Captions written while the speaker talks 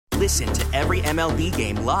Listen to every MLB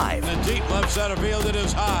game live. In the deep left center field, it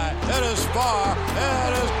is high, it is far,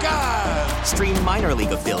 it is gone. Stream minor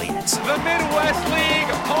league affiliates. The Midwest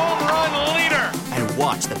League home run leader. And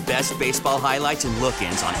watch the best baseball highlights and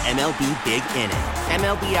look-ins on MLB Big Inning.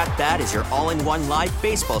 MLB At Bat is your all-in-one live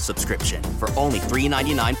baseball subscription for only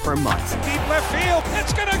 $3.99 per month. Deep left field,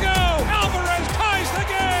 it's gonna go. Alvarez ties the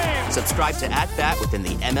game. Subscribe to At Bat within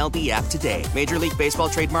the MLB app today. Major League Baseball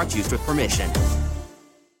trademarks used with permission.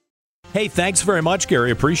 Hey, thanks very much,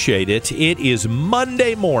 Gary. Appreciate it. It is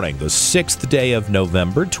Monday morning, the 6th day of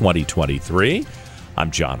November, 2023.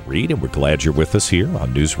 I'm John Reed, and we're glad you're with us here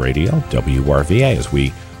on News Radio WRVA as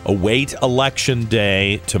we await Election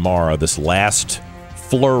Day tomorrow, this last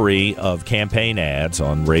flurry of campaign ads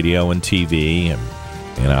on radio and TV.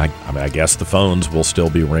 And I guess the phones will still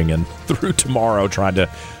be ringing through tomorrow trying to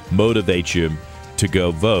motivate you to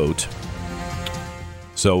go vote.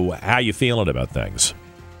 So how you feeling about things?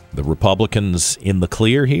 The Republicans in the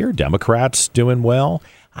clear here, Democrats doing well.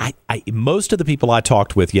 Most of the people I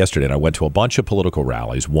talked with yesterday, and I went to a bunch of political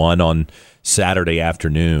rallies, one on Saturday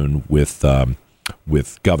afternoon with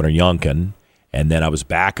Governor Youngkin, and then I was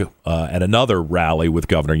back at another rally with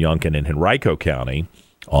Governor Youngkin in Henrico County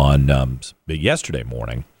on yesterday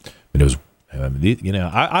morning. And it was,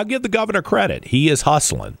 I'll give the governor credit. He is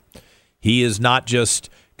hustling. He is not just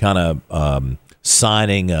kind of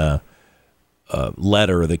signing a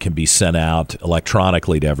letter that can be sent out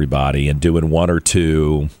electronically to everybody and doing one or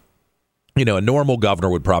two. A normal governor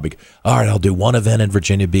would probably, all right, I'll do one event in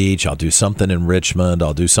Virginia Beach. I'll do something in Richmond.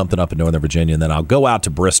 I'll do something up in Northern Virginia. And then I'll go out to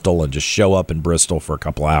Bristol and just show up in Bristol for a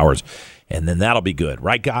couple hours. And then that'll be good.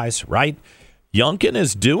 Right, guys? Right? Youngkin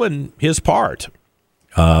is doing his part.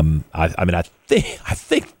 I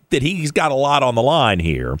think that he's got a lot on the line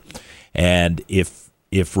here. And if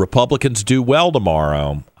Republicans do well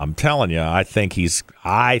tomorrow, I'm telling you, I think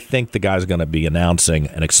the guy's going to be announcing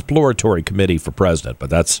an exploratory committee for president. But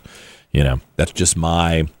that's just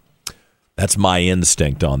my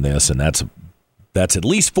instinct on this, and that's at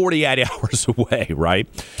least 48 hours away, right?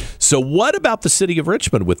 So what about the city of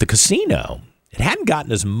Richmond with the casino? It hadn't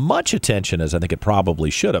gotten as much attention as I think it probably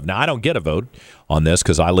should have. Now, I don't get a vote on this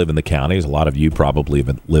because I live in the counties. A lot of you probably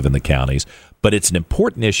live in the counties. But it's an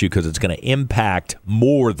important issue because it's going to impact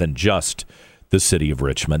more than just the city of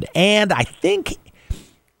Richmond. And I think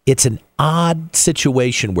it's an odd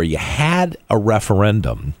situation where you had a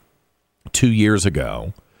referendum 2 years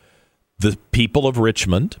ago. The people of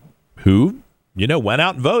Richmond who, went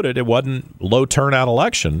out and voted, it wasn't a low turnout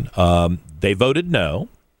election. They voted no.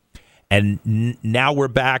 And now we're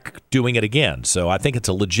back doing it again. So I think it's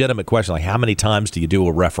a legitimate question. Like, how many times do you do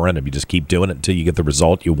a referendum? You just keep doing it until you get the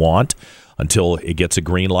result you want, until it gets a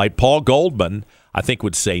green light. Paul Goldman, I think,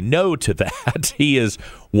 would say no to that. He is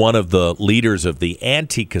one of the leaders of the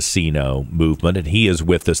anti-casino movement, and he is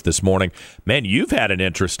with us this morning. Man, you've had an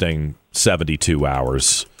interesting 72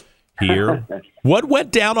 hours here. What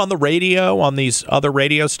went down on the radio, on these other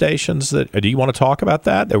radio stations? Do you want to talk about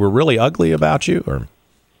that? They were really ugly about you, or?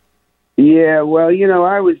 Yeah, well,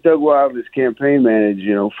 I was Doug Wilder's campaign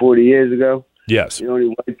manager, 40 years ago. Yes. The only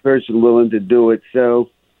white person willing to do it. So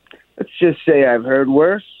let's just say I've heard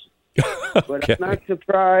worse. Okay. But I'm not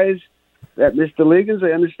surprised that Mr. Liggins,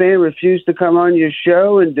 I understand, refused to come on your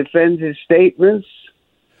show and defend his statements.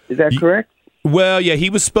 Is that correct? Well, yeah,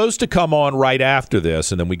 he was supposed to come on right after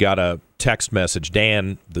this, and then we got a text message.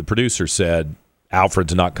 Dan, the producer, said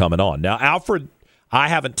Alfred's not coming on. Now, Alfred, I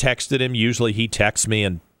haven't texted him. Usually he texts me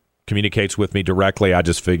and communicates with me directly. I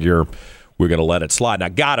just figure we're going to let it slide. And I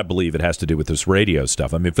got to believe it has to do with this radio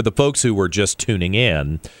stuff. I mean, for the folks who were just tuning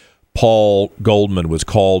in, Paul Goldman was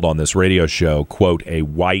called on this radio show, quote, a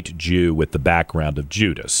white Jew with the background of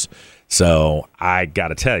Judas. So I got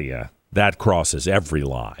to tell you, that crosses every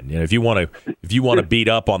line. If you want to beat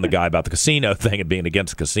up on the guy about the casino thing and being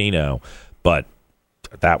against the casino, but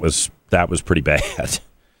that was pretty bad.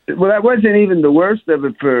 Well, that wasn't even the worst of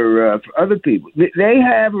it for other people. They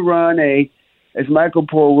have run as Michael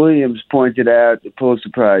Paul Williams pointed out, the Pulitzer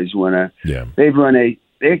Prize winner. Yeah. They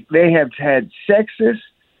have had sexist,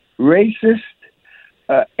 racist,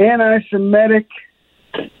 anti-Semitic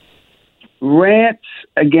rants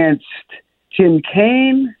against Tim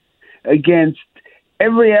Kaine, against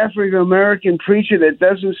every African-American preacher that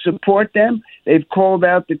doesn't support them. They've called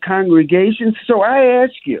out the congregation. So I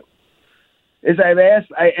ask you, as I've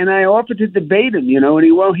asked, I offered to debate him, and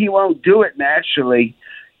he won't do it naturally.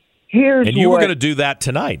 And you were going to do that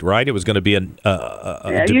tonight, right? It was going to be a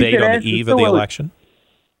debate on the eve of the election?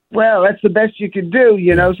 Well, that's the best you could do,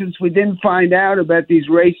 since we didn't find out about these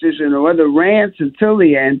racism or other rants until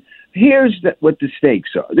the end. here's what the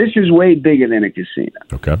stakes are. This is way bigger than a casino.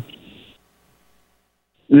 Okay.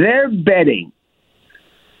 They're betting,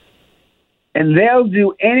 and they'll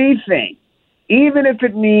do anything, even if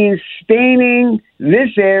it means staining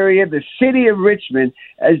this area, the city of Richmond,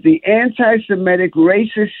 as the anti-Semitic,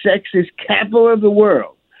 racist, sexist capital of the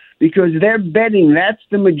world, because they're betting that's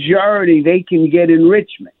the majority they can get in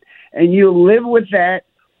Richmond. And you'll live with that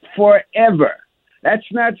forever. That's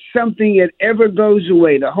not something that ever goes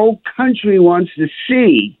away. The whole country wants to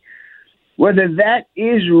see whether that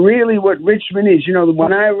is really what Richmond is. You know,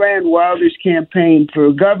 when I ran Wilder's campaign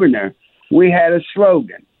for governor, we had a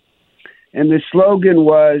slogan. And the slogan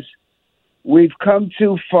was, "We've come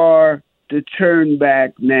too far to turn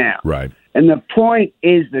back now." Right. And the point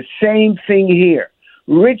is the same thing here.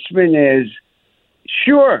 Richmond is,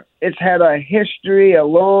 sure, it's had a history, a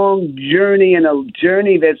long journey, and a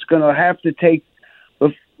journey that's going to have to take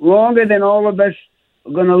longer than all of us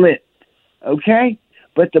are going to live. Okay?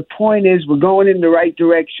 But the point is, we're going in the right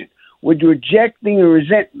direction. We're rejecting the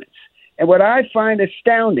resentments. And what I find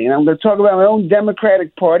astounding, and I'm going to talk about my own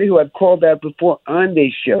Democratic Party, who I've called out before on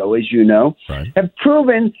this show, as you know, right, have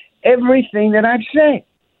proven everything that I've said.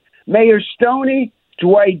 Mayor Stoney,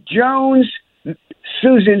 Dwight Jones,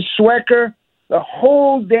 Susan Swecker, the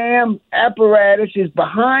whole damn apparatus is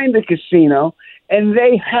behind the casino, and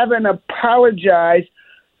they haven't apologized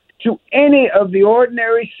to any of the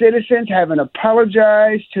ordinary citizens, haven't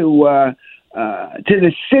apologized to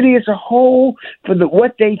the city as a whole for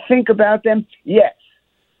what they think about them. Yes,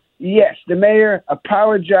 the mayor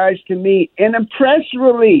apologized to me in a press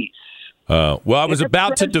release. Well, I was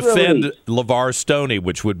about to defend LeVar Stoney,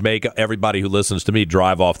 which would make everybody who listens to me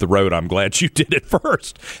drive off the road. I'm glad you did it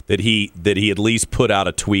first, that he at least put out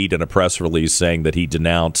a tweet and a press release saying that he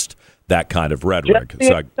denounced that kind of rhetoric.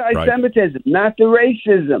 Just the anti-Semitism, not the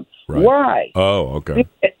racism. Right. Why? Oh, okay.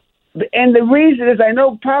 And the reason is I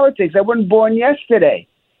know politics. I wasn't born yesterday.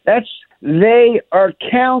 They are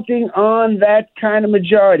counting on that kind of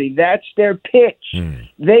majority. That's their pitch.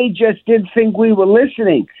 They just didn't think we were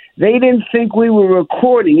listening. They didn't think we were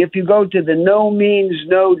recording. If you go to the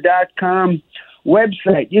nomeansno.com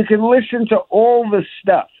website, you can listen to all the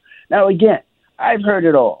stuff. Now, again, I've heard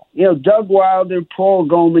it all. You know, Doug Wilder, Paul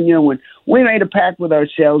Goldman, you know, when we made a pact with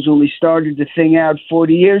ourselves when we started the thing out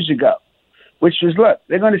 40 years ago, which was, look,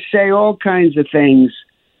 they're going to say all kinds of things,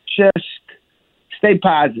 just stay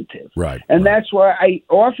positive. Right. And that's why I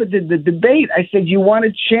offered the debate. I said, you want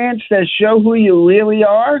a chance to show who you really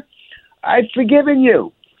are? I've forgiven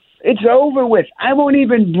you. It's over with. I won't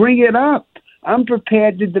even bring it up. I'm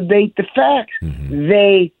prepared to debate the facts.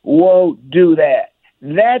 They won't do that.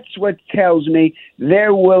 That's what tells me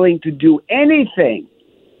they're willing to do anything,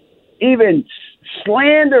 even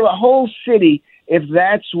slander a whole city, if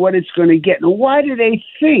that's what it's going to get. Now, why do they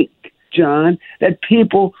think, John, that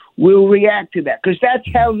people will react to that? Because that's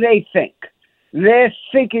how they think. They're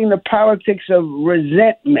thinking the politics of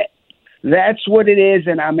resentment. That's what it is,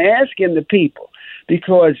 and I'm asking the people,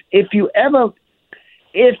 because if you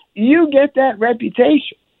get that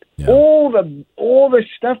reputation, all the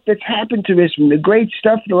stuff that's happened to this, the great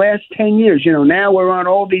stuff in the last 10 years, you know, now we're on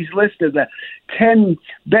all these lists of the 10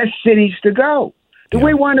 best cities to go. Do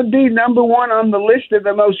we want to be number one on the list of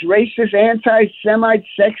the most racist, anti-Semite,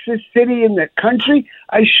 sexist city in the country?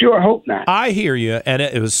 I sure hope not. I hear you, and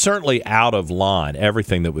it was certainly out of line.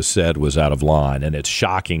 Everything that was said was out of line, and it's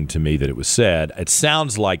shocking to me that it was said. It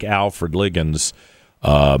sounds like Alfred Liggins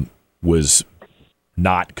was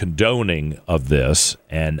not condoning of this,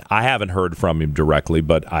 and I haven't heard from him directly,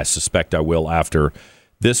 but I suspect I will after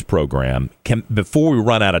this program. Before we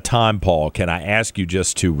run out of time, Paul, can I ask you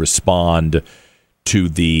just to respond to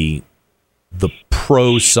the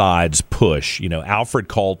pro side's push? You know, Alfred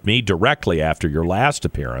called me directly after your last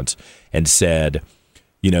appearance and said,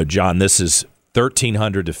 you know, John, this is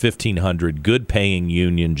 1,300 to 1,500 good-paying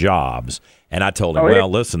union jobs. And I told him, well,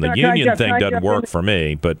 listen, the union thing doesn't work for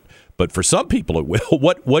me, but for some people it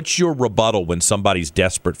will. What's your rebuttal when somebody's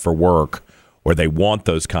desperate for work or they want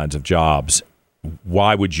those kinds of jobs?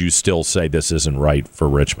 Why would you still say this isn't right for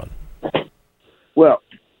Richmond? Well,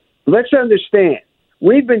 let's understand.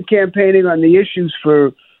 We've been campaigning on the issues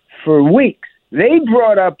for weeks. They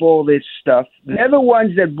brought up all this stuff. They're the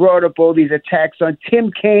ones that brought up all these attacks on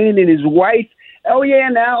Tim Kaine and his wife. Oh, yeah,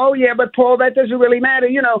 but Paul, that doesn't really matter.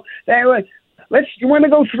 You know, you want to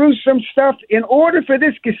go through some stuff. In order for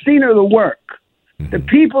this casino to work, the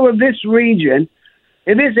people of this region,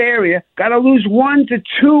 in this area, got to lose $1 to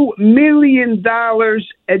 $2 million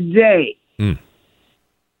a day.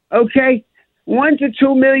 Okay? $1 to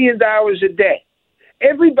 $2 million a day.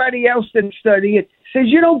 Everybody else that study it says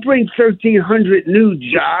you don't bring 1,300 new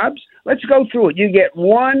jobs let's go through it. You get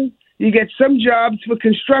some jobs for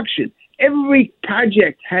construction. Every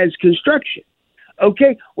project has construction.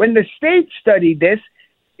 Okay? When the state studied this,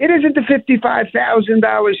 it isn't the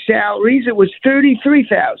 $55,000 salaries. It was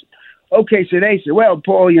 $33,000. Okay, so they said, well,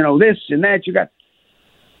 Paul, this and that. You got.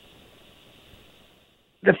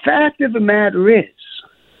 The fact of the matter is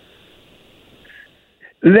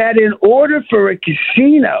that in order for a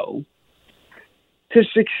casino to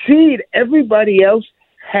succeed, everybody else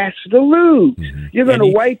has to lose. Mm-hmm. You're going to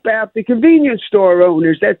wipe out the convenience store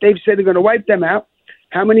owners that they've said they're going to wipe them out.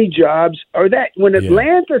 How many jobs are that? When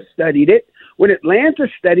Atlanta studied it,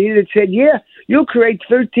 it said, you'll create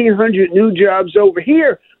 1,300 new jobs over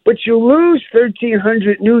here, but you'll lose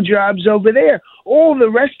 1,300 new jobs over there. All the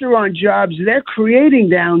restaurant jobs they're creating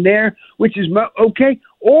down there, which is okay,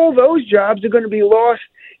 all those jobs are going to be lost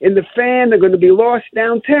in the fan. They're going to be lost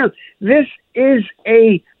downtown. This is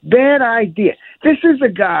a bad idea. This is a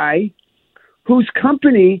guy whose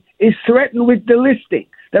company is threatened with delisting.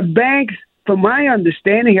 The banks, from my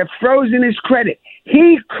understanding, have frozen his credit.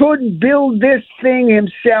 He couldn't build this thing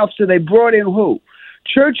himself, so they brought in who?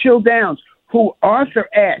 Churchill Downs, who Arthur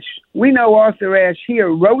Ashe, we know Arthur Ashe here,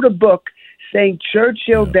 wrote a book saying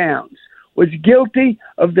Churchill Downs was guilty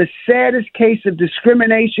of the saddest case of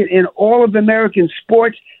discrimination in all of American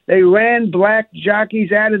sports. They ran black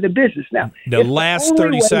jockeys out of the business. Now, the last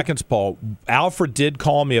 30 seconds, Paul, Alfred did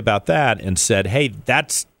call me about that and said, hey,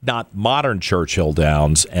 that's not modern Churchill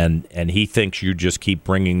Downs, and he thinks you just keep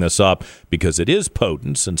bringing this up because it is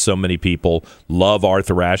potent, and so many people love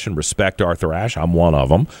Arthur Ashe and respect Arthur Ashe. I'm one of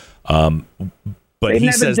them. But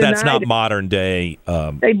he says that's not modern day.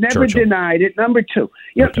 They've never Churchill. denied it. Number two,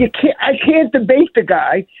 I can't debate the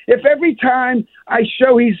guy if every time I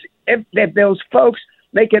show that those folks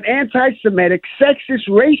make an anti-Semitic, sexist,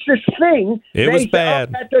 racist thing. It was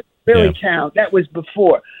bad. That doesn't really count. That was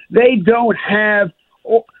before. They don't have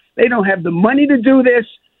the money to do this.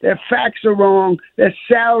 Their facts are wrong. Their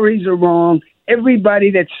salaries are wrong.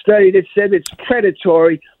 Everybody that studied it said it's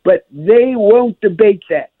predatory, but they won't debate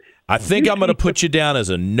that. I think I'm going to put you down as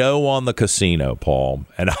a no on the casino, Paul.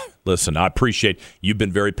 And listen, I appreciate you've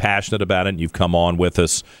been very passionate about it. And you've come on with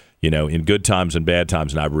us, in good times and bad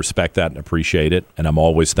times, and I respect that and appreciate it. And I'm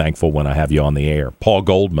always thankful when I have you on the air. Paul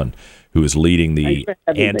Goldman, who is leading the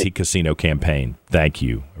anti-casino campaign. Thank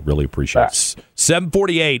you. I really appreciate it.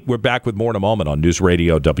 7:48. We're back with more in a moment on News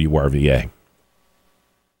Radio WRVA.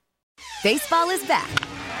 Baseball is back,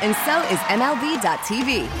 and so is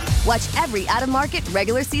MLB.tv. Watch every out-of-market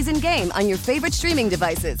regular season game on your favorite streaming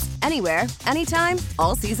devices, anywhere, anytime,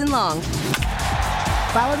 all season long.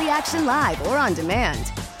 Follow the action live or on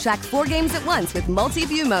demand. Track 4 games at once with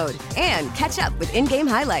multi-view mode and catch up with in-game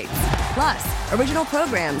highlights. Plus, original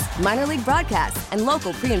programs, minor league broadcasts, and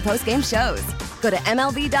local pre- and post-game shows. Go to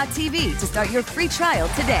MLB.tv to start your free trial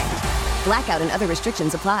today. Blackout and other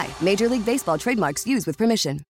restrictions apply. Major League Baseball trademarks used with permission.